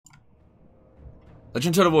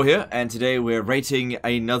Legend Total here, and today we're rating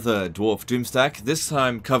another Dwarf Doomstack, this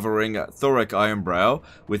time covering Thorek Ironbrow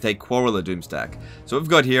with a Quarreller Doomstack. So what we've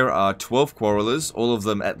got here are 12 Quarrellers, all of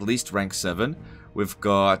them at least rank 7. We've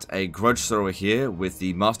got a Grudge Thrower here with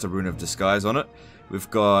the Master Rune of Disguise on it. We've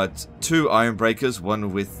got 2 Ironbreakers,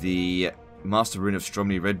 one with the Master Rune of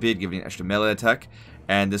Stromny Redbeard giving an extra melee attack,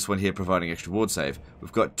 and this one here providing extra ward save.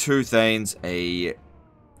 We've got 2 Thanes, a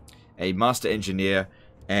Master Engineer,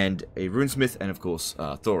 and a Runesmith, and of course,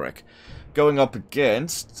 Thorek. Going up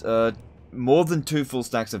against more than 2 full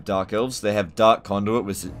stacks of Dark Elves. They have Dark Conduit,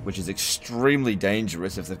 which is extremely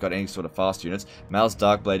dangerous if they've got any sort of fast units. Mal's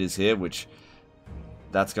Darkblade is here, which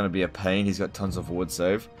that's going to be a pain. He's got tons of ward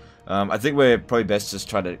save. I think we're probably best just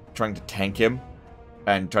trying to tank him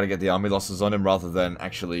and try to get the army losses on him rather than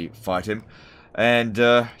actually fight him. And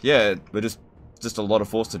yeah, we're just a lot of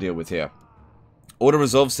force to deal with here. Auto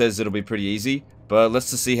Resolve says it'll be pretty easy, but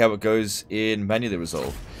let's just see how it goes in manually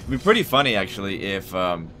resolve. It'd be pretty funny actually if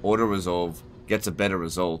Auto Resolve gets a better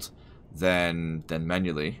result than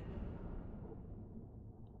manually.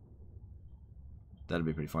 That'd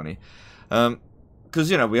be pretty funny.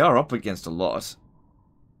 Because, you know, we are up against a lot.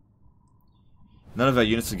 None of our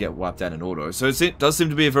units will get wiped out in auto, so it does seem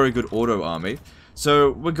to be a very good auto army.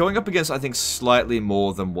 So we're going up against, I think, slightly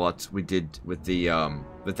more than what we did with the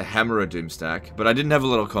Hammerer Doomstack, but I didn't have a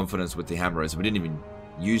lot of confidence with the Hammerers. We didn't even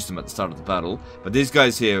use them at the start of the battle. But these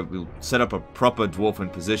guys here will set up a proper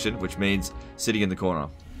Dwarven position, which means sitting in the corner.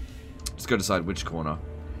 Let's go decide which corner.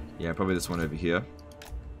 Yeah, probably this one over here.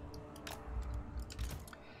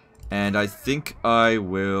 And I think I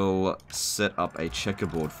will set up a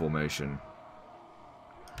checkerboard formation,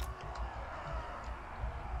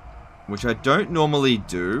 which I don't normally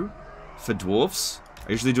do for dwarfs.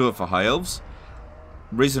 I usually do it for high elves.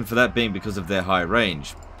 Reason for that being because of their high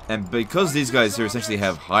range. And because these guys here essentially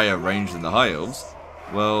have higher range than the high elves,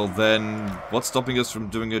 well then, what's stopping us from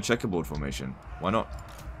doing a checkerboard formation? Why not?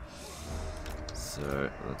 So,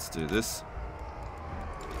 let's do this.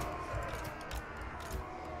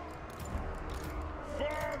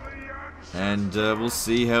 And we'll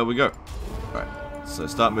see how we go. Alright, so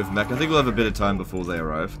start moving back. I think we'll have a bit of time before they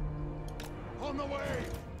arrive.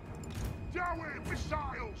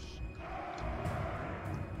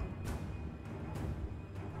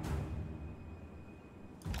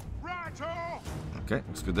 Okay,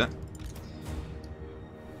 looks good there.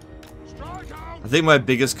 I think my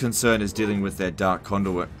biggest concern is dealing with their Dark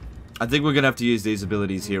Conduit. I think we're going to have to use these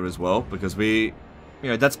abilities here as well, because you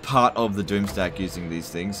know, that's part of the Doomstack using these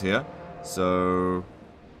things here. So,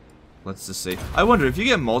 let's just see. I wonder, if you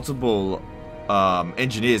get multiple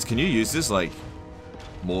engineers, can you use this, like,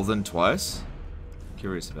 more than twice?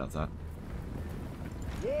 Curious about that.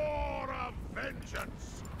 War of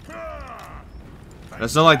vengeance.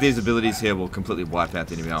 It's not like these abilities here will completely wipe out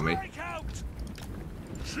the enemy army.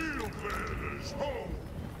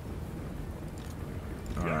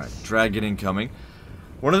 Alright, dragon incoming.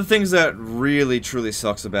 One of the things that really truly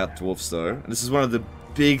sucks about dwarfs though, and this is one of the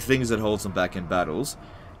big things that holds them back in battles,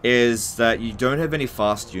 is that you don't have any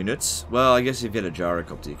fast units. Well, I guess if you get a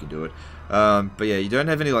gyrocopter you can do it. But yeah, you don't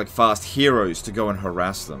have any like fast heroes to go and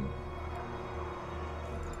harass them.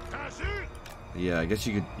 Yeah, I guess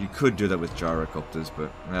you could do that with gyrocopters, but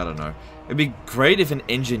I don't know. It'd be great if an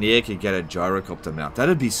engineer could get a gyrocopter mount.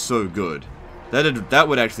 That'd be so good. That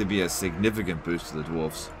would actually be a significant boost to the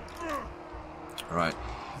dwarfs. Alright.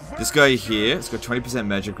 This guy here has got 20%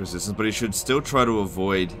 magic resistance, but he should still try to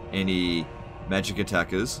avoid any magic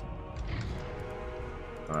attackers.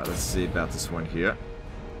 Alright, let's see about this one here.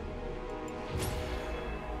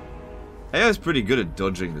 AI's pretty good at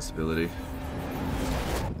dodging this ability.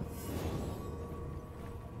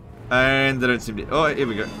 And they don't seem to... Oh, here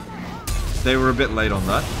we go. They were a bit late on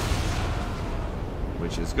that,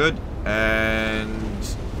 which is good. And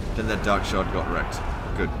then that Dark Shard got wrecked.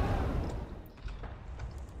 Good.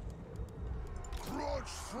 Grudge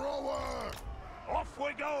Thrower! Off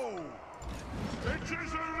we go! It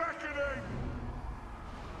is a reckoning!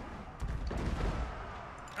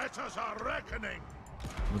 It is a reckoning!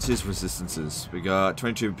 What's his resistances? We got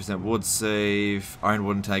 22% ward save, Iron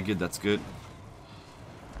Ward and Tag good, that's good.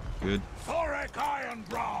 Good. Thorek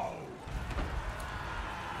Ironbrow!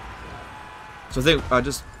 So I think,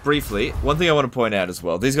 just briefly, one thing I want to point out as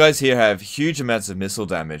well. These guys here have huge amounts of missile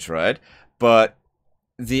damage, right? But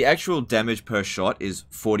the actual damage per shot is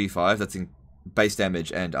 45. That's in base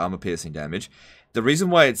damage and armor piercing damage. The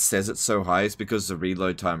reason why it says it's so high is because of the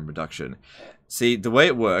reload time reduction. See, the way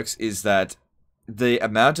it works is that the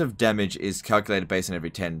amount of damage is calculated based on every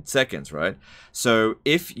 10 seconds, right? So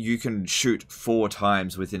if you can shoot 4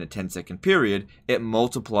 times within a 10-second period, it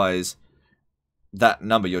multiplies that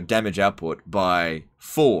number, your damage output, by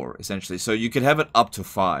 4, essentially. So you could have it up to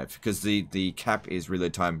 5, because the cap is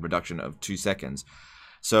reload time reduction of 2 seconds.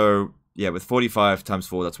 So, yeah, with 45 times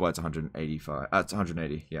 4, that's why it's 185. It's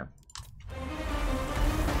 180, yeah.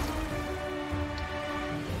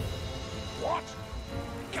 What?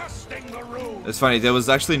 Casting the rune. It's funny, there was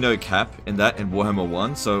actually no cap in that in Warhammer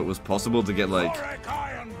 1, so it was possible to get, like, Thorek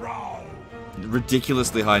Ironbrow.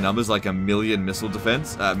 ridiculously high numbers, like a million missile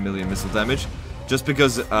defense, million missile damage, just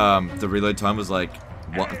because the reload time was like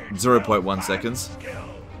 0.1 seconds.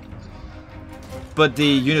 But the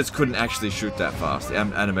units couldn't actually shoot that fast. The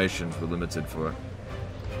animations were limited for it.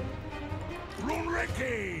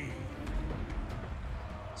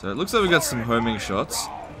 So it looks like we got some homing shots.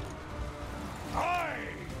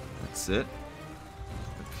 That's it.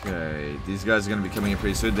 Okay, these guys are going to be coming in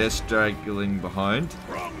pretty soon. They're straggling behind.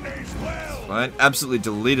 Fine. Absolutely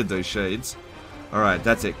deleted those shades. Alright,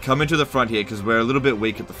 that's it. Come into the front here, because we're a little bit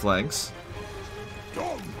weak at the flanks.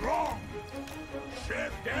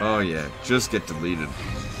 Oh yeah, just get deleted.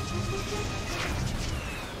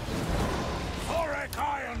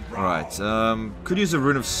 Alright, could use a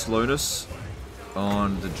rune of slowness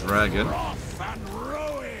on the dragon.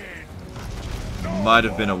 Might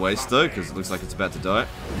have been a waste though, because it looks like it's about to die.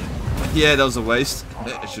 Yeah, that was a waste.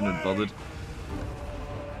 I shouldn't have bothered.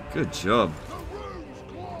 Good job.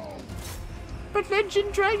 But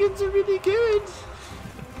legend dragons are really good.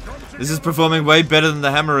 This is performing way better than the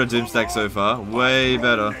Hammerer Doomstack so far. Way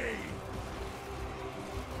better.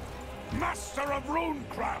 Master of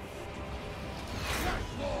runecraft.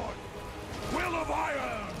 Will of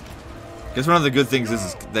iron. Guess one of the good things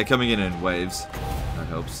is they're coming in waves. That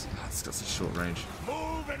helps. It's got such short range.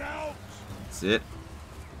 Move it out. That's it.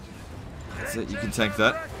 That's it. You can tank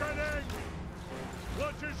that.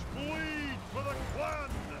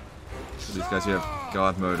 So these guys here have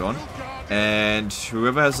guard mode on. And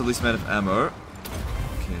whoever has the least amount of ammo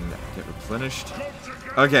can get replenished.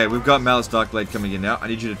 Okay, we've got Malice Darkblade coming in now. I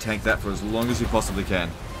need you to tank that for as long as you possibly can.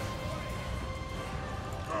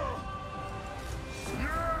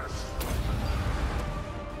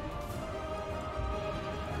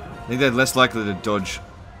 I think they're less likely to dodge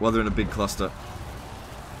while they're in a big cluster.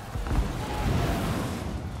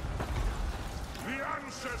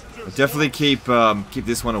 But definitely keep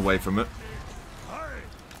this one away from it.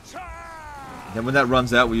 Then when that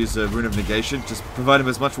runs out, we use a Rune of Negation. Just provide him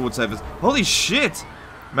as much ward save as... Holy shit!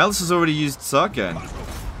 Malice has already used Sarkhan.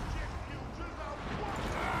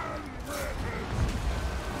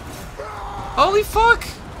 Holy fuck!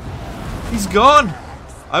 He's gone!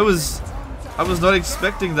 I was not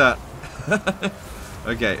expecting that.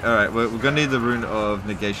 Okay, alright, we're gonna need the Rune of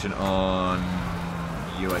Negation on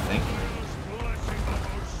you, I think.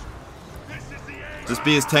 Just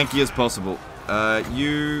be as tanky as possible.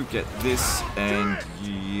 You get this, and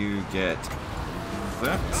you get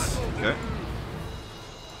that. Okay.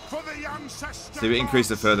 So we increase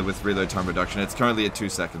it further with reload time reduction. It's currently at 2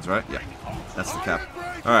 seconds, right? Yeah, that's the cap.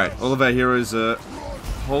 Alright, all of our heroes are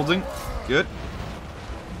holding. Good.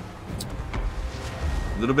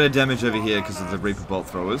 A little bit of damage over here because of the Reaper Bolt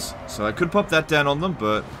throwers. So I could pop that down on them,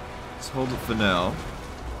 but let's hold it for now.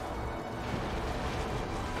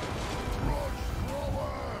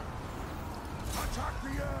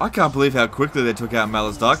 I can't believe how quickly they took out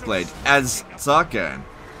Malice Darkblade as Sarkhan.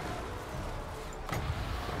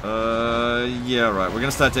 Yeah, right. We're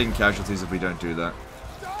gonna start taking casualties if we don't do that.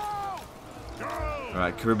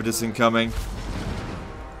 Alright, Charybdis incoming.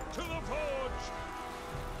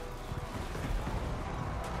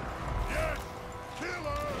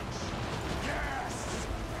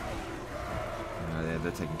 Yeah,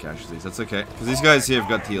 they're taking casualties. That's okay, because these guys here have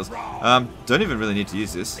got heals. Don't even really need to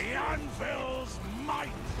use this.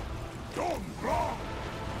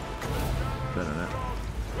 Better now.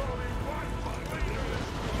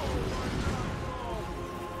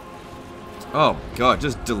 Oh god,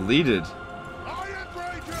 just deleted.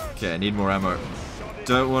 Okay, I need more ammo.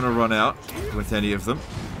 Don't want to run out with any of them.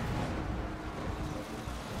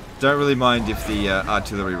 Don't really mind if the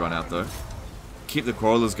artillery run out though. Keep the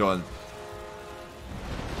Quarrellers going.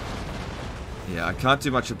 Yeah, I can't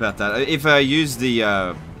do much about that. If I use the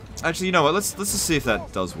actually, you know what? Let's just see if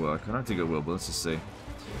that does work. I don't think it will, but let's just see.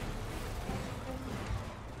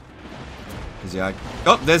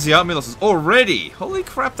 Oh, there's the army losses already! Holy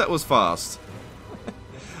crap, that was fast.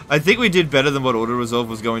 I think we did better than what Auto Resolve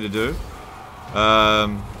was going to do.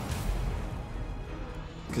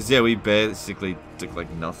 Because, yeah, we basically took, like,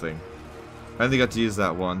 nothing. I only got to use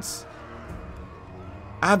that once.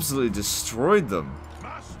 Absolutely destroyed them.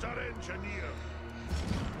 Master Engineer.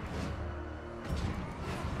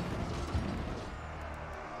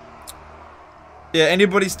 Yeah,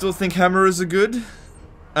 anybody still think hammerers are good?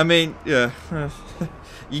 I mean, yeah.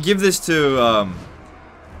 You give this to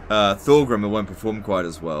Thorgrim, it won't perform quite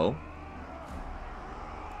as well.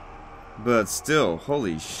 But still,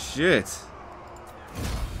 holy shit.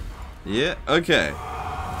 Yeah, okay.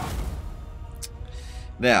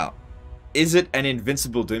 Now, is it an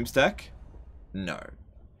invincible Doomstack? No.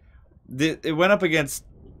 It went up against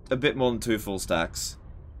a bit more than 2 full stacks.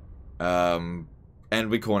 And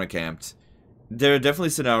we corner camped. There are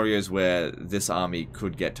definitely scenarios where this army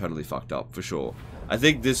could get totally fucked up, for sure. I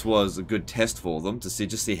think this was a good test for them to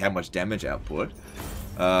see how much damage output.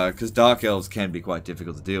 Because Dark Elves can be quite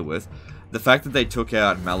difficult to deal with. The fact that they took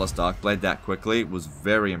out Malice Darkblade that quickly was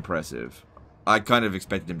very impressive. I kind of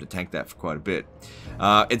expected him to tank that for quite a bit.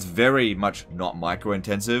 It's very much not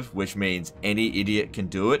micro-intensive, which means any idiot can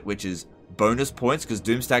do it, which is bonus points, because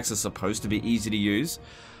Doomstacks are supposed to be easy to use.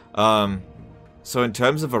 So in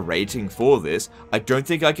terms of a rating for this, I don't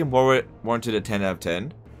think I can warrant it a 10 out of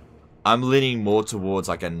 10. I'm leaning more towards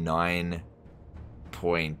like a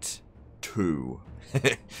 9.2.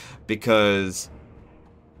 Because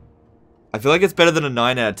I feel like it's better than a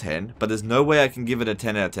 9 out of 10, but there's no way I can give it a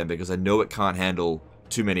 10 out of 10 because I know it can't handle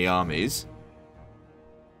too many armies.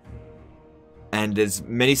 And there's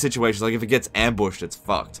many situations, like if it gets ambushed, it's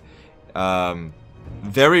fucked.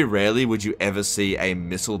 Very rarely would you ever see a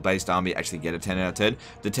missile-based army actually get a 10 out of 10.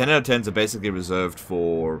 The 10 out of 10s are basically reserved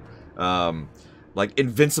for, like,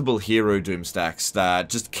 invincible hero Doomstacks that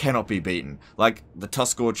just cannot be beaten. Like, the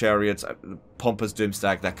Tuskor Chariots, Pompous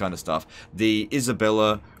Doomstack, that kind of stuff. The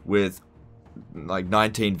Isabella with, like,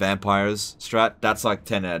 19 Vampires strat, that's like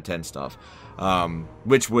 10 out of 10 stuff.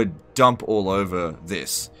 Which would dump all over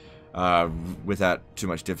this. Without too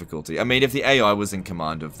much difficulty. I mean, if the AI was in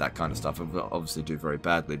command of that kind of stuff, it would obviously do very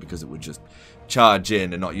badly because it would just charge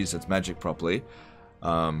in and not use its magic properly.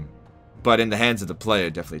 But in the hands of the player,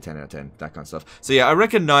 definitely 10 out of 10, that kind of stuff. So yeah, I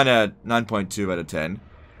reckon 9.2 out of 10.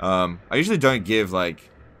 I usually don't give, like,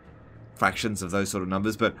 fractions of those sort of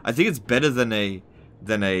numbers, but I think it's better than a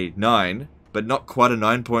 9, but not quite a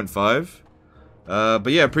 9.5.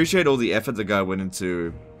 But yeah, appreciate all the effort the guy went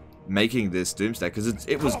into making this Doomstack, because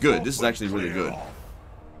it was good. This is actually really good.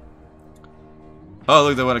 Oh,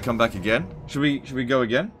 look, they want to come back again. Should we go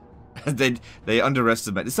again? they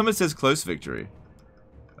underestimate. Someone says close victory.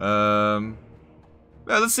 Well,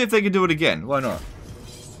 let's see if they can do it again. Why not?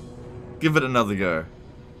 Give it another go.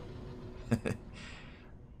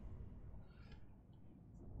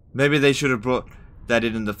 Maybe they should have brought that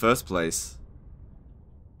in the first place.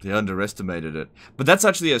 They underestimated it. But that's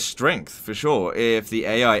actually a strength, for sure. If the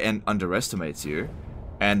AI underestimates you,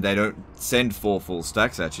 and they don't send 4 full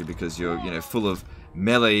stacks at you because you're, you know, full of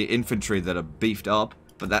melee infantry that are beefed up,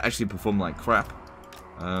 but that actually perform like crap.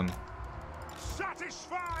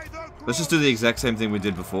 Let's just do the exact same thing we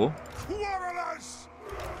did before. Quarrellers!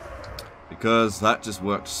 Because that just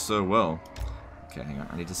worked so well. Okay, hang on.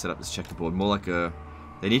 I need to set up this checkerboard. More like a...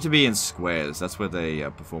 They need to be in squares. That's where they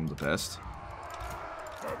perform the best.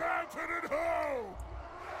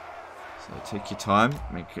 So take your time,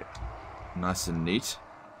 make it nice and neat,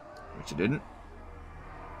 which you didn't.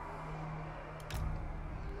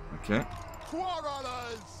 Okay.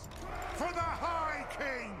 Quarrellers for the High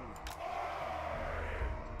King.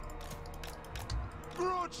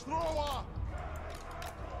 Grudge thrower.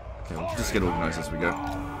 Okay, we'll just get organized as we go.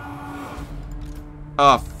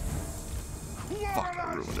 Oh, fuck!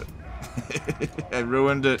 I ruined it. I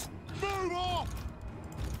ruined it. Move off.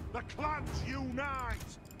 The clans unite.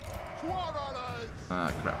 Quarrellers.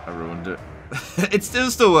 Ah, crap! I ruined it. It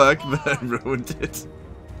still worked, but I ruined it.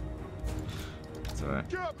 It's alright.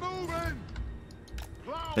 Get moving.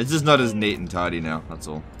 It's just not as neat and tidy now. That's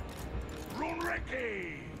all. Run,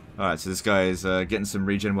 Ricky. Alright, so this guy is getting some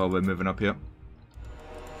regen while we're moving up here.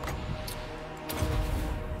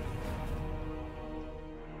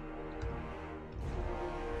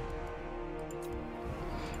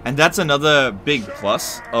 And that's another big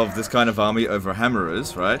plus of this kind of army over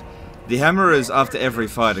hammerers, right? The hammerers, after every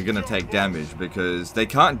fight, are going to take damage because they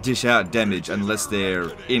can't dish out damage unless they're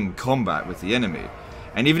in combat with the enemy.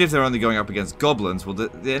 And even if they're only going up against goblins, well,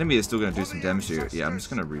 the enemy is still going to do some damage to you. Yeah, I'm just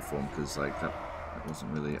going to reform because, like, that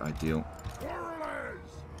wasn't really ideal.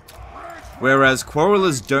 Whereas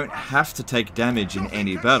Quarrellers don't have to take damage in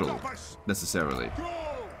any battle, necessarily.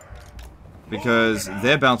 Because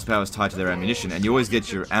their bounce power is tied to their ammunition, and you always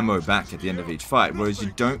get your ammo back at the end of each fight, whereas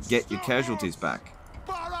you don't get your casualties back.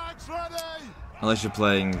 Unless you're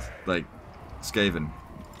playing, like, Skaven.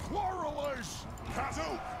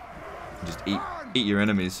 Just eat your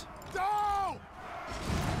enemies. There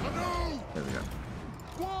we go.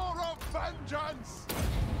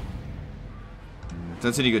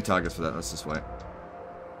 Don't see any good targets for that. Let's just wait.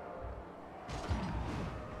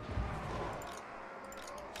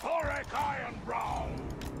 Thorek Ironbrow!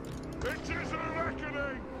 It is a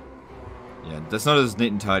reckoning! Yeah, that's not as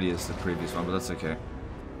neat and tidy as the previous one, but that's okay.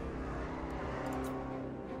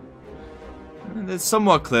 And it's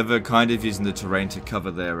somewhat clever, kind of using the terrain to cover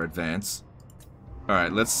their advance.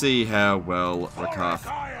 Alright, let's see how well Rakaf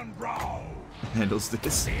handles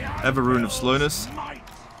this. Have a rune of slowness.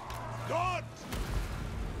 God!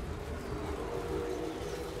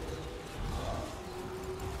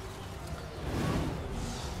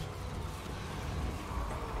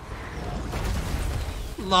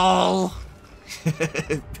 LOL!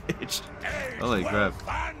 Bitch. Holy crap.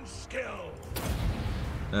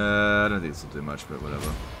 I don't think this will do much, but whatever.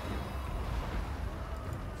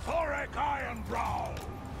 Thorek Ironbrow!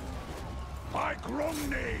 By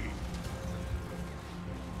Grumney!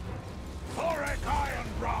 Thorek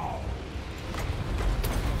Ironbrow!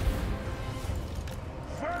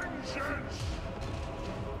 Vengeance!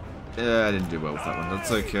 Yeah, I didn't do well with that one.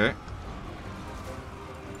 That's okay.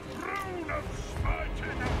 Rune of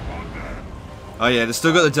smiting upon them! Oh yeah, they've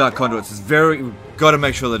still got the Dark Conduits. It's very... We've got to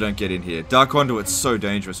make sure they don't get in here. Dark Conduit's so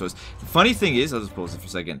dangerous. So the funny thing is, I'll just pause it for a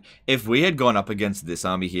second. If we had gone up against this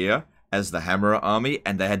army here, as the Hammerer army,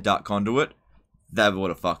 and they had Dark Conduit, that would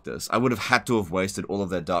have fucked us. I would have had to have wasted all of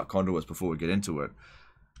their Dark Conduits before we get into it.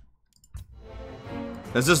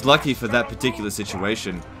 It's just lucky for that particular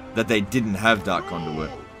situation that they didn't have Dark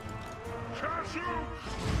Conduit.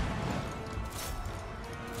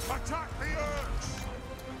 Attack the Urks!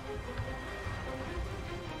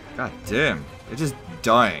 God damn. They're just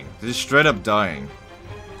dying. They're just straight up dying.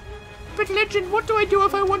 But Legend, what do I do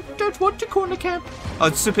if I don't want to corner camp? Oh,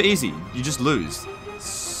 it's super easy. You just lose.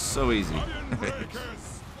 So easy.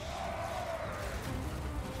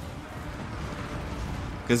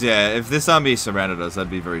 Because yeah, if this army surrounded us,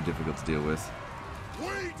 that'd be very difficult to deal with. We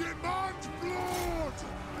demand blood!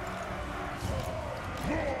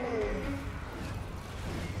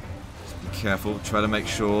 Be careful. Try to make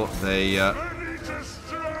sure they Ready to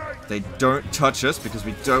strike! they don't touch us because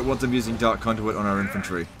we don't want them using Dark Conduit on our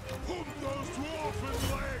infantry. Pump those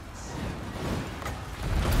dwarfen legs!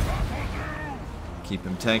 Keep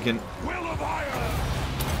him tanking. Will of iron!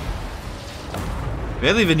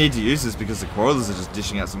 Barely even need to use this because the Quarrellers are just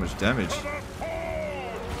dishing out so much damage.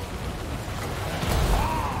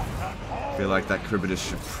 I feel like that Cribitus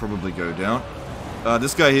should probably go down.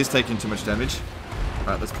 This guy here's taking too much damage.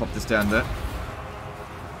 Alright, let's pop this down there.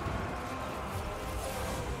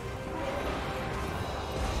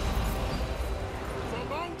 For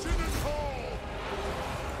mountain and hall!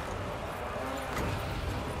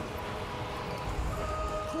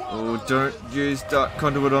 Oh, don't use Dark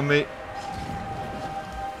Conduit on me.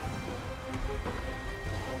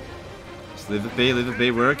 Just leave it be,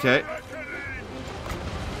 we're okay.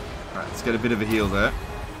 Alright, let's get a bit of a heal there.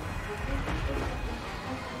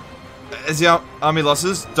 As the army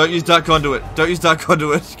losses, don't use Dark Conduit. Don't use Dark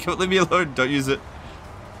Conduit. Leave me alone. Don't use it.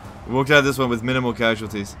 We walked out of this one with minimal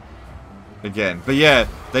casualties. Again. But yeah,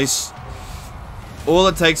 all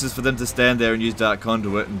it takes is for them to stand there and use Dark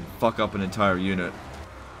Conduit and fuck up an entire unit.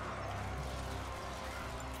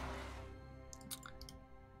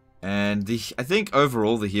 And I think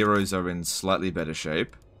overall the heroes are in slightly better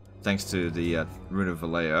shape, thanks to the Rune of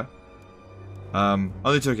Valea.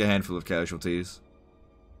 Only took a handful of casualties.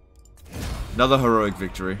 Another heroic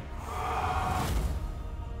victory.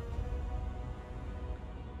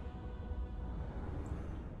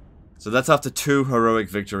 So that's after 2 heroic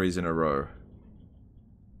victories in a row.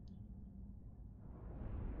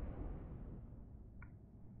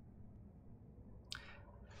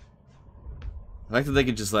 I like that they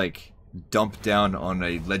could just, like, dump down on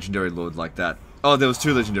a legendary lord like that. Oh, there was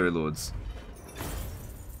 2 legendary lords.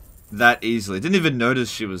 That easily. Didn't even notice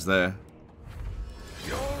she was there.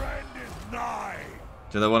 Your end is nigh!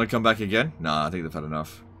 Do they want to come back again? Nah, I think they've had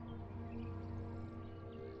enough.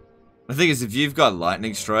 The thing is, if you've got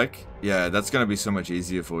Lightning Strike, yeah, that's going to be so much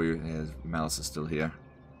easier for you. Yeah, Malice is still here.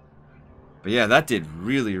 But yeah, that did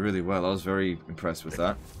really, really well. I was very impressed with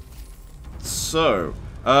that. So,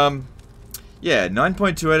 yeah,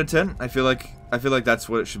 9.2 out of 10. I feel like that's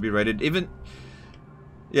what it should be rated. Even,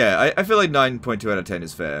 yeah, I feel like 9.2 out of 10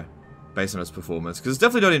 is fair, based on its performance, because it's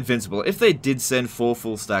definitely not invincible. If they did send 4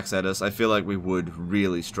 full stacks at us, I feel like we would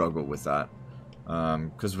really struggle with that,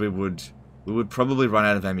 because we would probably run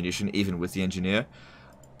out of ammunition even with the engineer.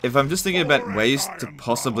 If I'm just thinking about ways to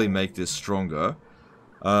possibly make this stronger,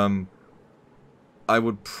 I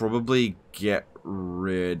would probably get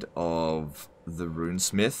rid of the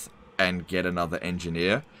runesmith and get another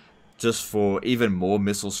engineer, just for even more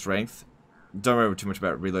missile strength don't worry too much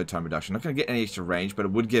about reload time reduction. Not going to get any extra range, but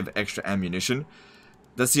it would give extra ammunition.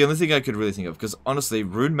 That's the only thing I could really think of, because honestly,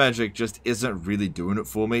 rune magic just isn't really doing it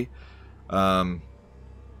for me.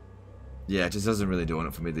 Yeah, it just isn't really doing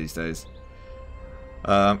it for me these days.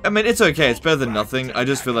 I mean, it's okay, it's better than nothing. I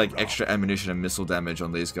just feel like extra ammunition and missile damage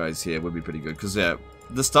on these guys here would be pretty good. Because, yeah,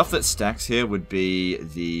 the stuff that stacks here would be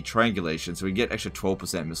the triangulation, so we get extra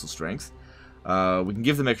 12% missile strength. We can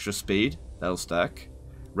give them extra speed, that'll stack.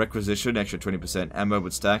 Requisition, extra 20% ammo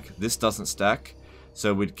would stack. This doesn't stack,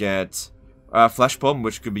 so we'd get flash bomb,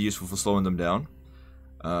 which could be useful for slowing them down.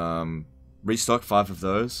 Restock 5 of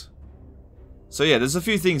those. So yeah, there's a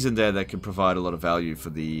few things in there that can provide a lot of value for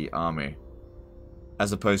the army,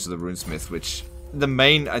 as opposed to the runesmith, which the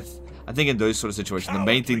main, I think in those sort of situations, the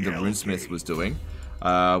main thing the runesmith was doing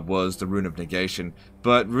was the rune of negation.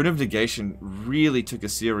 But rune of negation really took a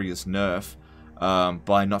serious nerf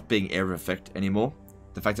by not being area effect anymore.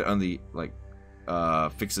 The fact that it only like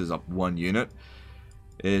fixes up 1 unit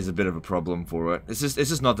is a bit of a problem for it. It's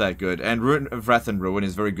just not that good. And Rune of Wrath and Ruin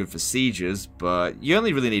is very good for sieges, but you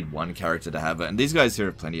only really need 1 character to have it. And these guys here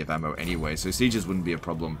have plenty of ammo anyway, so sieges wouldn't be a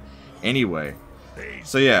problem anyway.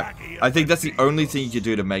 So yeah, I think that's the only thing you could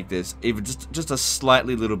do to make this even just a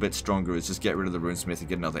slightly little bit stronger, is just get rid of the runesmith and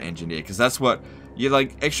get another engineer, because that's what you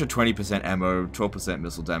like. Extra 20% ammo, 12%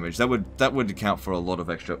 missile damage, that would account for a lot of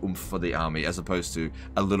extra oomph for the army, as opposed to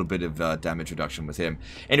a little bit of damage reduction with him.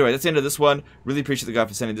 Anyway, that's the end of this one. Really appreciate the guy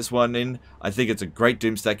for sending this one in. I think it's a great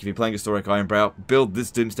Doomstack. If you're playing a Thorek Ironbrow, build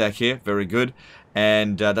this Doomstack here, very good.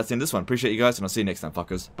 And that's the end of this one. Appreciate you guys, and I'll see you next time,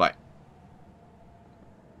 fuckers. Bye.